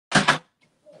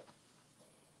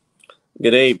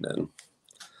Good evening.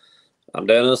 I'm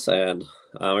Dennis, and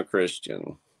I'm a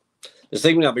Christian. This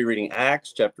evening I'll be reading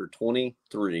Acts chapter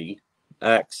 23.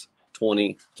 Acts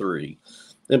 23.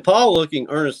 Then Paul, looking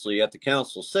earnestly at the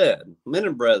council, said, Men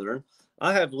and brethren,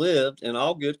 I have lived in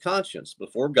all good conscience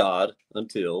before God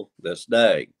until this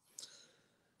day.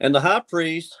 And the high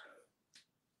priest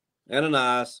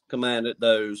Ananias commanded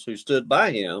those who stood by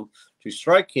him to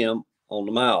strike him on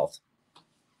the mouth.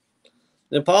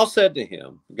 Then Paul said to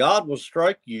him, God will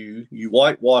strike you, you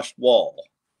whitewashed wall.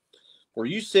 For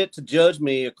you sit to judge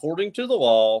me according to the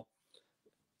law,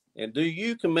 and do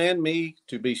you command me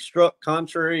to be struck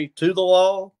contrary to the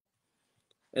law?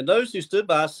 And those who stood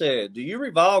by said, Do you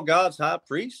revile God's high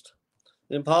priest?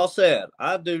 Then Paul said,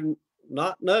 I do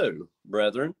not know,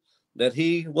 brethren, that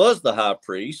he was the high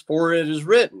priest, for it is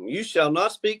written, You shall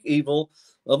not speak evil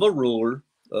of a ruler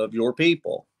of your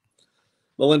people.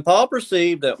 But when Paul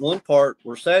perceived that one part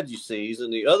were Sadducees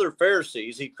and the other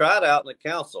Pharisees, he cried out in the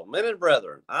council, Men and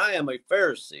brethren, I am a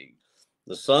Pharisee,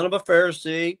 the son of a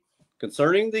Pharisee.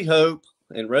 Concerning the hope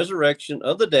and resurrection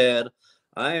of the dead,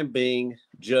 I am being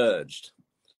judged.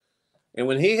 And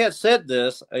when he had said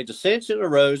this, a dissension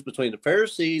arose between the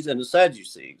Pharisees and the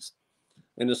Sadducees,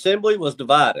 and the assembly was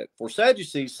divided. For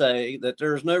Sadducees say that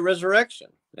there is no resurrection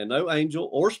and no angel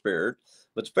or spirit,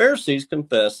 but the Pharisees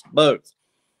confess both.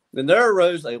 Then there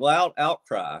arose a loud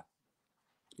outcry,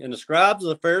 and the scribes of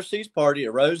the Pharisees' party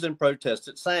arose and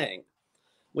protested, saying,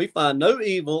 We find no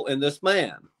evil in this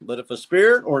man, but if a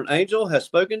spirit or an angel has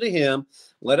spoken to him,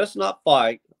 let us not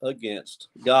fight against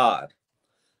God.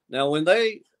 Now when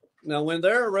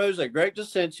there arose a great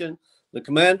dissension, the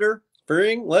commander,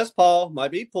 fearing lest Paul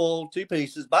might be pulled to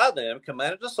pieces by them,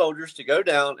 commanded the soldiers to go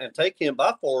down and take him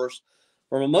by force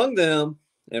from among them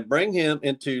and bring him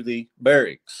into the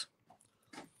barracks.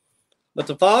 But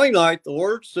the following night the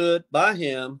Lord stood by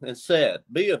him and said,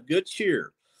 Be of good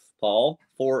cheer, Paul,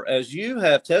 for as you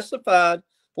have testified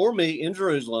for me in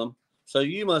Jerusalem, so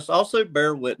you must also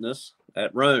bear witness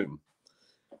at Rome.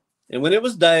 And when it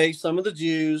was day, some of the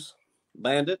Jews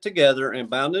banded together and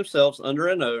bound themselves under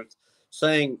an oath,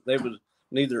 saying they would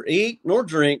neither eat nor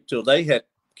drink till they had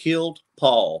killed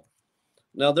Paul.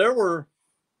 Now there were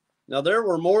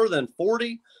more than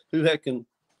 40 who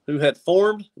had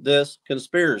formed this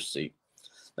conspiracy.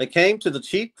 They came to the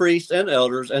chief priests and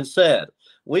elders and said,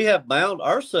 We have bound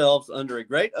ourselves under a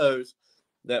great oath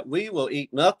that we will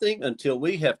eat nothing until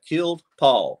we have killed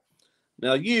Paul.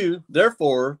 Now you,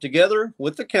 therefore, together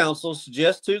with the council,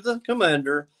 suggest to the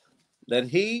commander that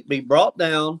he be brought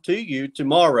down to you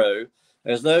tomorrow,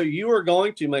 as though you are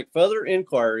going to make further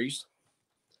inquiries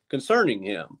concerning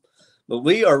him. But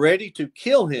we are ready to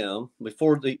kill him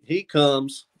before he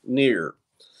comes near.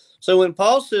 So when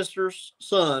Paul's sister's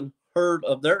son heard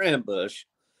of their ambush,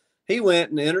 he went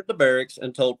and entered the barracks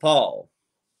and told Paul.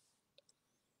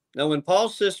 Now when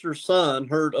Paul's sister's son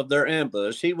heard of their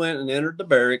ambush, he went and entered the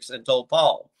barracks and told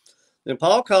Paul. Then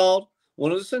Paul called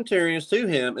one of the centurions to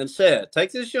him and said,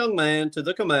 Take this young man to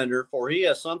the commander, for he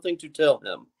has something to tell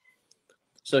him.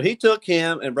 So he took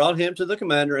him and brought him to the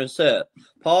commander and said,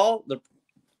 Paul,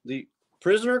 the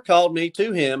prisoner called me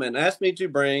to him and asked me to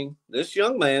bring this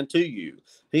young man to you.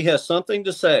 He has something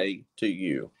to say to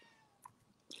you.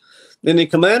 Then the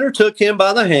commander took him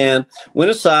by the hand,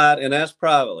 went aside, and asked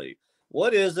privately,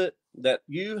 What is it that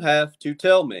you have to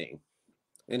tell me?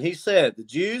 And he said, The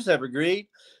Jews have agreed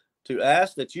to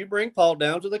ask that you bring Paul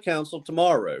down to the council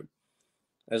tomorrow,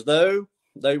 as though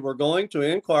they were going to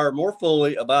inquire more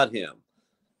fully about him.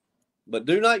 But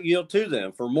do not yield to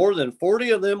them, for more than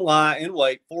 40 of them lie in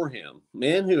wait for him,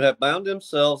 men who have bound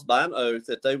themselves by an oath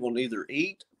that they will neither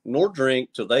eat nor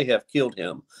drink till they have killed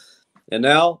him. And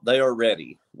now they are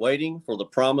ready, waiting for the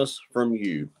promise from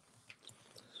you.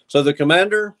 So the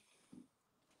commander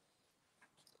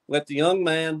let the young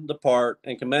man depart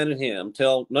and commanded him,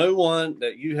 Tell no one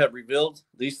that you have revealed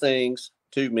these things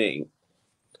to me.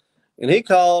 And he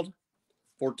called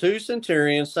for 2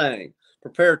 centurions, saying,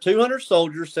 Prepare 200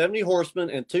 soldiers, 70 horsemen,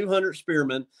 and 200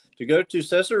 spearmen to go to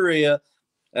Caesarea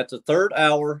at the 3rd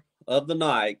hour of the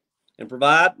night, and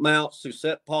provide mounts to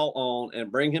set Paul on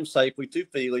and bring him safely to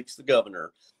Felix the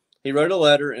governor. He wrote a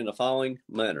letter in the following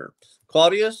manner.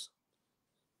 Claudius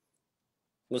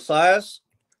Lysias,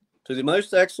 to the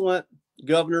most excellent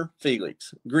governor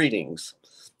Felix, greetings.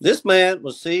 This man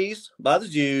was seized by the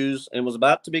Jews and was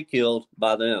about to be killed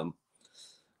by them.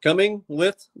 Coming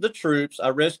with the troops, I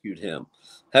rescued him,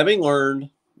 having learned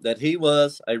that he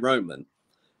was a Roman.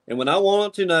 And when I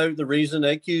wanted to know the reason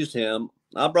they accused him,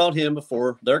 I brought him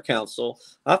before their council.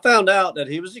 I found out that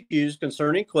he was accused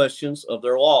concerning questions of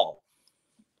their law,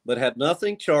 but had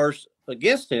nothing charged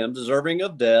against him deserving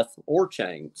of death or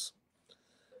chains.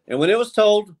 And when it was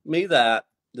told me that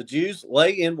the Jews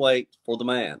lay in wait for the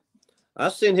man, I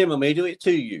sent him immediately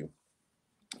to you,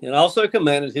 and also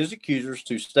commanded his accusers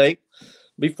to state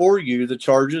before you the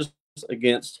charges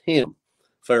against him.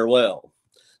 Farewell.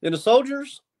 Then the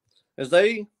soldiers, as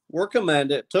they were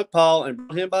commanded, took Paul and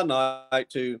brought him by night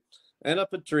to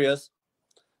Antipatris.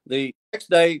 The next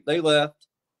day they left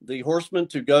the horsemen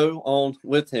to go on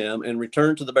with him and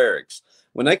returned to the barracks.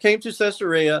 When they came to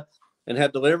Caesarea and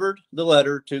had delivered the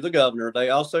letter to the governor, they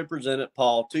also presented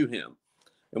Paul to him.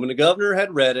 And when the governor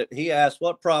had read it, he asked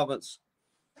what province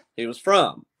he was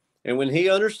from. And when he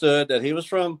understood that he was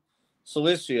from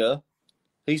Cilicia,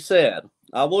 he said,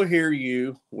 I will hear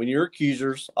you when your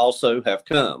accusers also have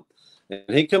come. And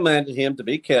he commanded him to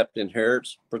be kept in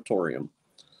Herod's praetorium.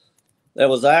 That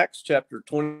was Acts chapter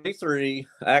 23,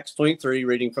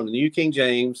 reading from the New King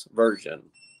James Version.